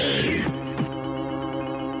funny?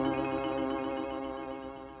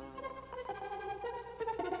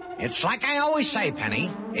 It's like I always say, Penny.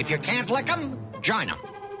 If you can't lick 'em, join 'em.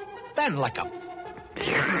 Then lick 'em.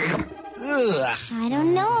 Ugh. I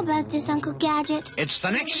don't know about this, Uncle Gadget. It's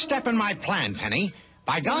the next step in my plan, Penny.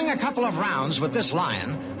 By going a couple of rounds with this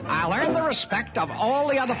lion, I'll earn the respect of all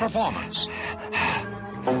the other performers.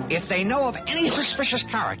 If they know of any suspicious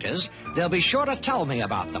characters, they'll be sure to tell me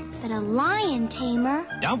about them. But a lion tamer?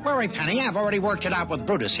 Don't worry, Penny. I've already worked it out with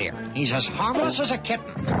Brutus here. He's as harmless as a kitten.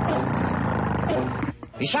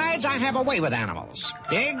 Besides, I have a way with animals,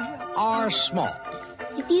 big or small.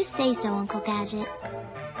 If you say so, Uncle Gadget.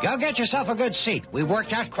 Go get yourself a good seat. We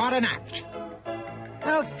worked out quite an act.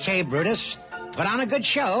 Okay, Brutus. Put on a good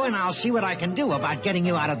show, and I'll see what I can do about getting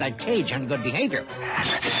you out of that cage on good behavior.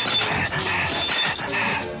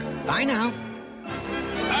 Bye now.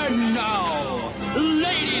 And now,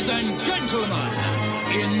 ladies and gentlemen,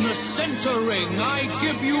 in the center ring, I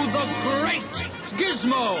give you the great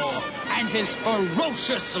Gizmo and his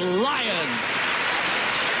ferocious lion.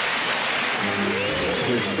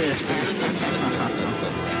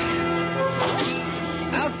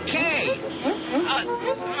 Okay.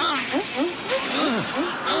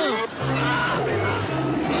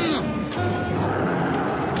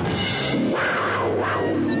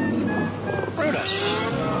 Brutus.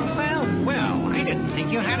 Well, I didn't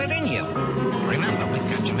think you had it in you. Remember, we've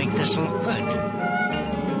got to make this look good.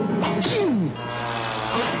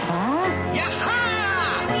 Yaha!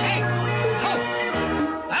 Hey! Ho!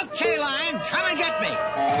 Okay, lion, come and get me.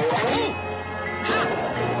 Ooh! Ha!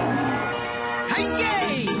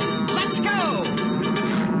 Hey-yay! Let's go!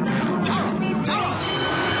 Toro!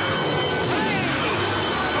 Hey!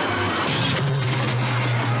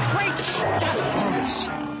 Great stuff, Brutus!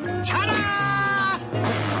 Ta-da!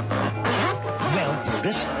 Well,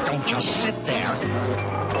 Brutus, don't just sit there.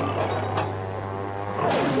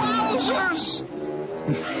 Wowsers!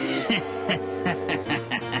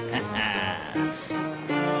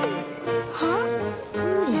 Huh?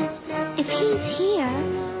 Brutus, if he's here...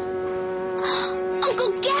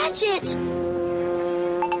 Uncle Gadget!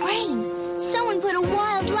 Brain, someone put a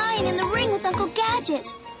wild lion in the ring with Uncle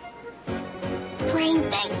Gadget. Brain,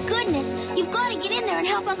 thank goodness. You've got to get in there and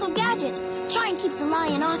help Uncle Gadget. Try and keep the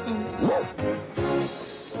lion off him.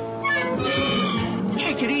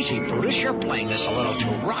 Take it easy, Brutus. You're playing this a little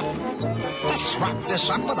too rough. Let's wrap this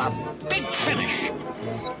up with a big finish.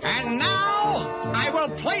 And now, I will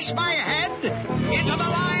place my head into the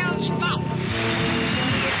lion's mouth.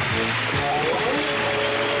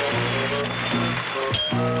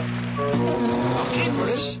 Okay,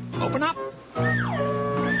 Brutus, open up.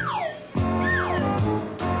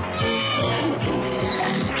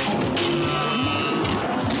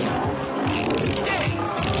 Hey,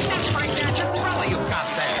 that's my gadget umbrella you've got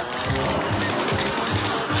there.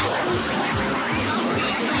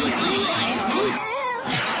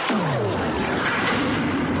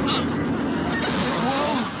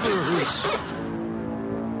 Wowzers!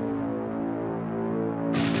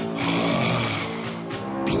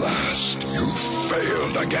 Blast, you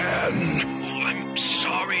failed again. Oh, I'm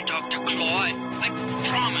sorry, Dr. Claw. I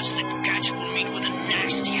promise that Gadget will meet with a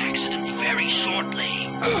nasty accident very shortly.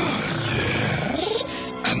 Yes,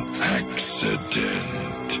 an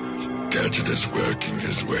accident. Gadget is working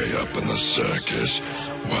his way up in the circus.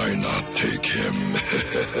 Why not take him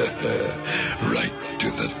right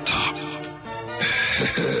to the top?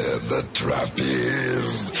 The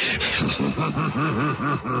trapeze.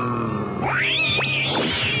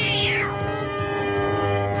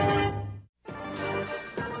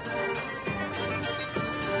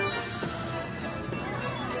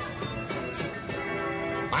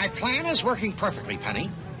 My plan is working perfectly, Penny,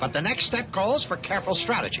 but the next step calls for careful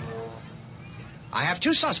strategy. I have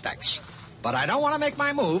two suspects, but I don't want to make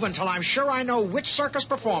my move until I'm sure I know which circus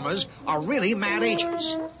performers are really M.A.D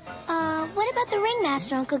agents. What about the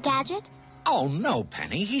ringmaster, Uncle Gadget? Oh, no,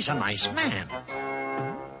 Penny. He's a nice man.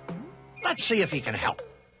 Let's see if he can help.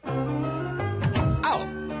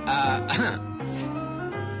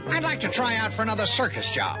 I'd like to try out for another circus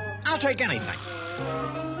job. I'll take anything.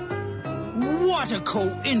 What a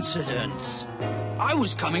coincidence. I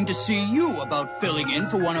was coming to see you about filling in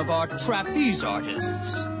for one of our trapeze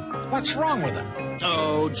artists. What's wrong with him?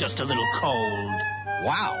 Oh, just a little cold.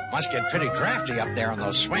 Wow, must get pretty drafty up there on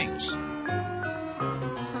those swings.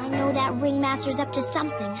 I know that ringmaster's up to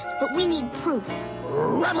something, but we need proof.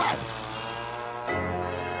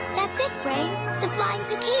 That's sick, Brain. The flying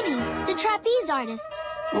zucchinis, the trapeze artists.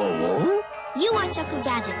 Whoa. You watch Uncle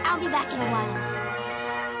Gadget. I'll be back in a while.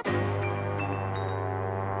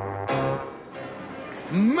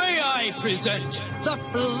 May I present the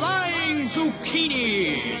Flying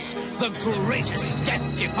Zucchinis, the greatest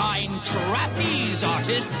death-defying trapeze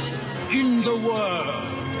artists in the world.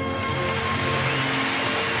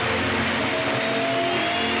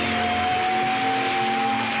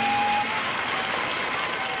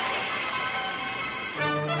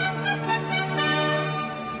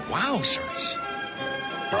 Wowsers.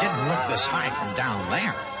 It didn't look this high from down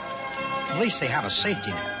there. At least they have a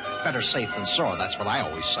safety net. Better safe than sorry, that's what I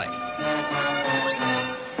always say.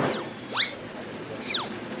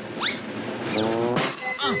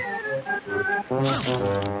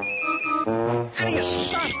 How do you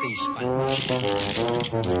start these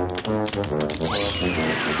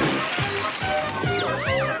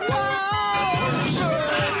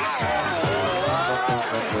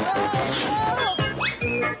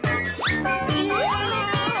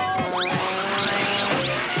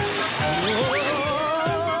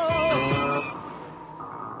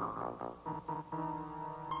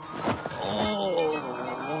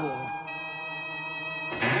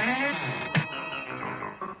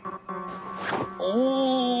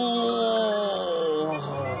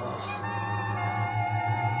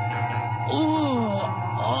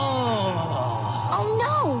Oh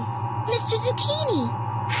no! Mr. Zucchini!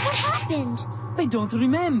 What happened? I don't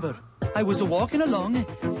remember. I was walking along,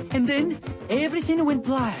 and then everything went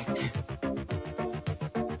black.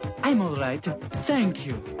 I'm all right. Thank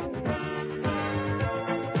you.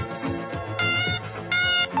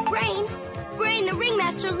 Brain, the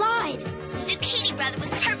ringmaster lied. Zucchini Brother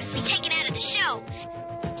was purposely taken out of the show.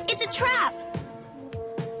 It's a trap.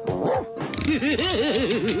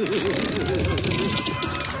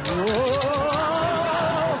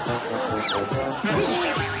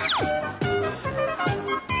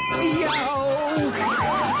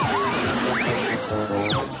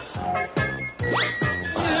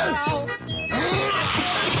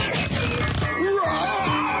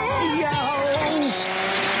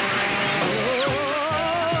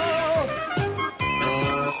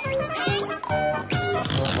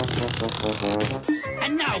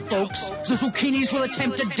 And now, folks, the Zucchinis will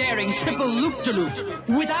attempt a daring triple loop-de-loop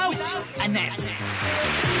without a net.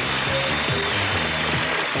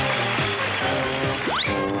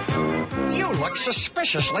 You look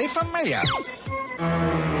suspiciously familiar.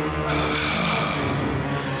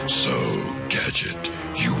 So, Gadget,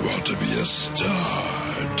 you want to be a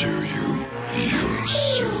star, do you? You'll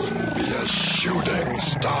soon be a shooting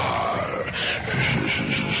star.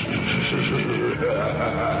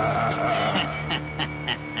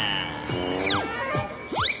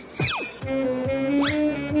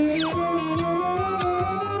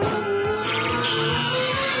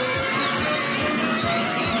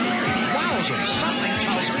 Wowzers, something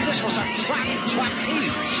tells me this was a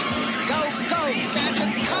trapeze. Go,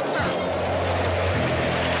 Gadget, Cutler!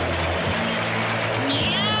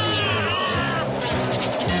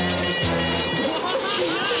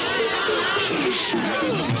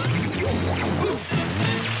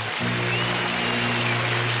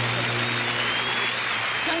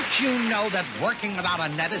 Don't you know that working without a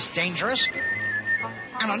net is dangerous?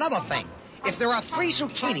 And another thing, if there are 3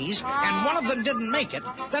 zucchinis and one of them didn't make it,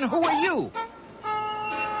 then who are you?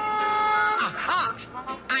 Aha!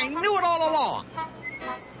 I knew it all along.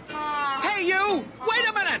 Hey, you! Wait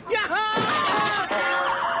a minute!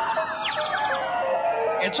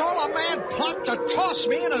 It's all a mad plot to toss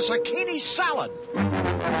me in a zucchini salad.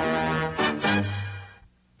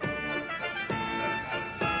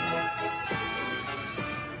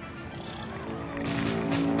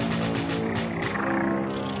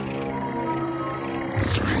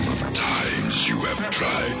 3 times you have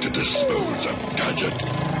tried to dispose of Gadget.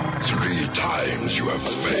 3 times you have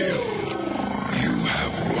failed. You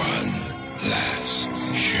have one last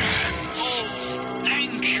chance.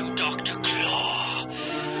 Thank you, Dr. Claw.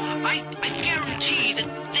 I guarantee that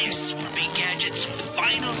this will be Gadget's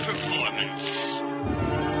final performance.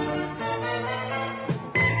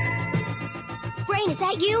 Brain, is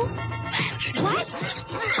that you? What?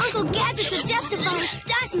 Uncle Gadget's a death-defying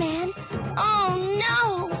stuntman. Oh,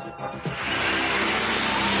 no.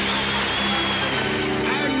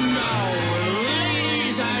 And now,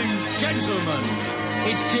 ladies and gentlemen,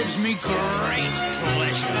 it gives me great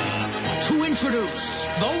pleasure to introduce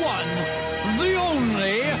the one, the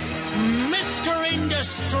only, Mr.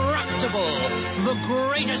 Indestructible, the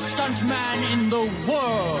greatest stuntman in the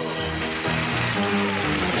world.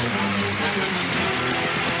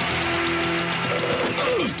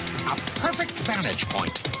 A perfect vantage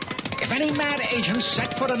point. If any mad agents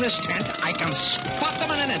set foot in this tent, I can spot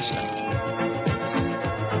them in an instant.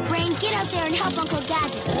 Brain, get out there and help Uncle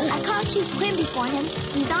Gadget. I called Chief Quimby for him.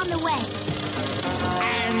 He's on the way.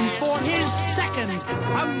 And for his second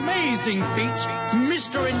amazing feat,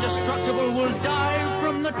 Mr. Indestructible will dive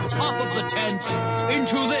from the top of the tent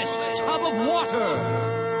into this tub of water.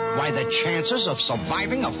 Why, the chances of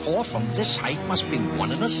surviving a fall from this height must be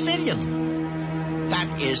 1 in a zillion.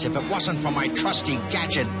 That is, if it wasn't for my trusty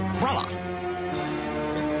Gadget brother.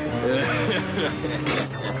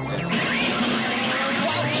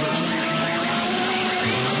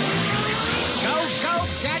 Go,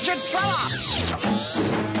 Gadget brother!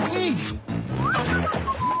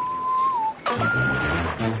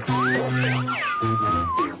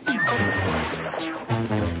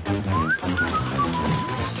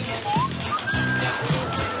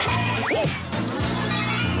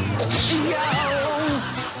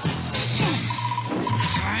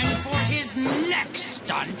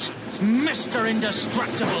 Mr.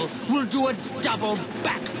 Indestructible will do a double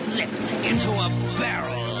backflip into a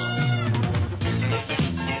barrel.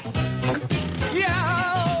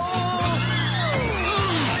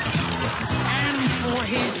 And for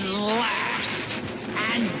his last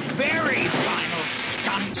and very final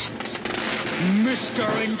stunt, Mr.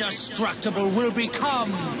 Indestructible will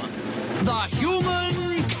become the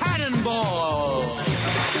human cannonball.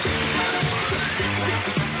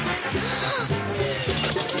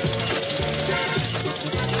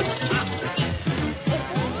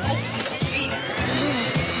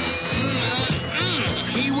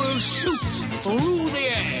 Shoot through the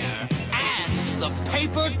air and the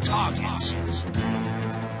paper target.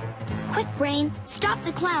 Quick, Brain, stop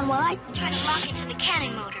the clown while I try to lock into the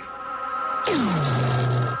cannon motor.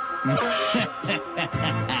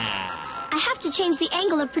 I have to change the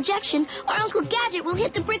angle of projection or Uncle Gadget will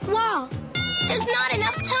hit the brick wall. There's not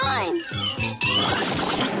enough time.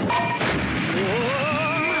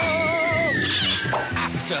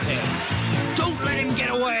 After him. Don't let him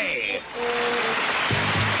get away.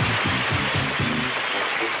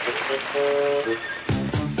 Go,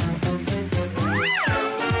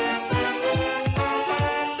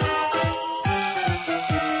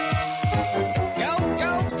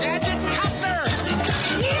 Gadget Copter!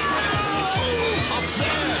 Up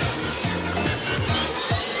there.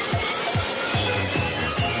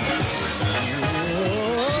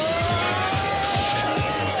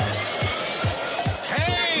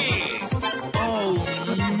 Hey! Oh,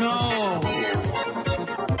 no.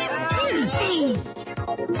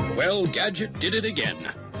 Well, Gadget did it again.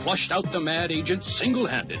 Flushed out the mad agent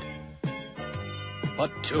single-handed.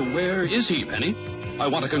 But where is he, Penny? I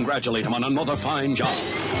want to congratulate him on another fine job.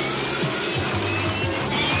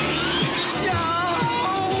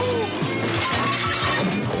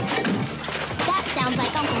 That sounds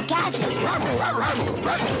like Uncle Gadget.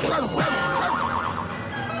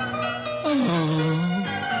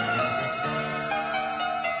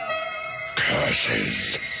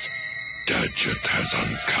 Curses. Gadget has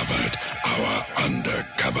uncovered our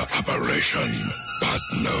undercover operation, but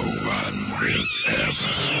no one will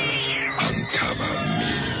ever uncover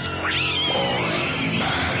me or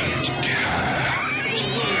Mad Cat.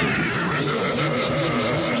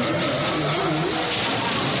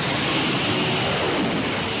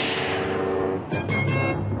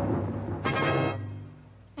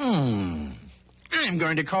 I'm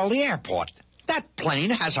going to call the airport. That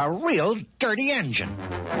plane has a real dirty engine.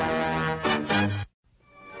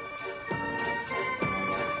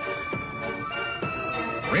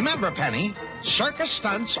 Remember, Penny, circus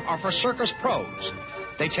stunts are for circus pros.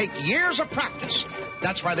 They take years of practice.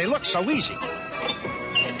 That's why they look so easy.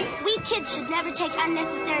 We kids should never take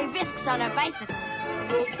unnecessary risks on our bicycles.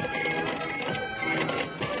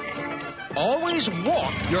 Always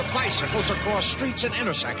walk your bicycles across streets and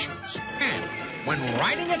intersections. And when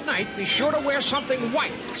riding at night, be sure to wear something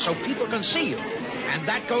white so people can see you. And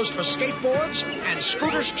that goes for skateboards and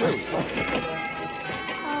scooters, too.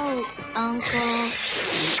 Oh, Uncle.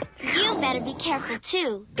 You better be careful,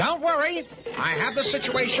 too. Don't worry. I have the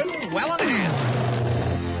situation well in hand.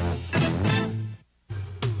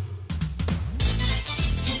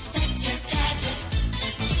 Inspector Gadget.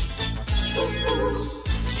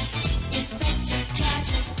 Inspector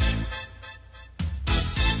Gadget.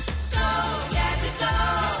 Go, Gadget, go.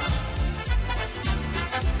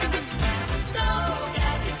 Go,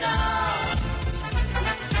 Gadget, go.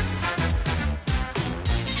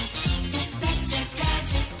 Inspector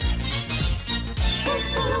Gadget.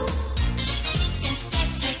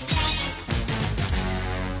 Inspector Gadget.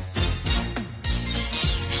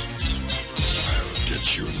 I'll get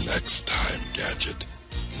you next time, Gadget.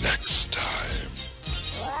 Next time.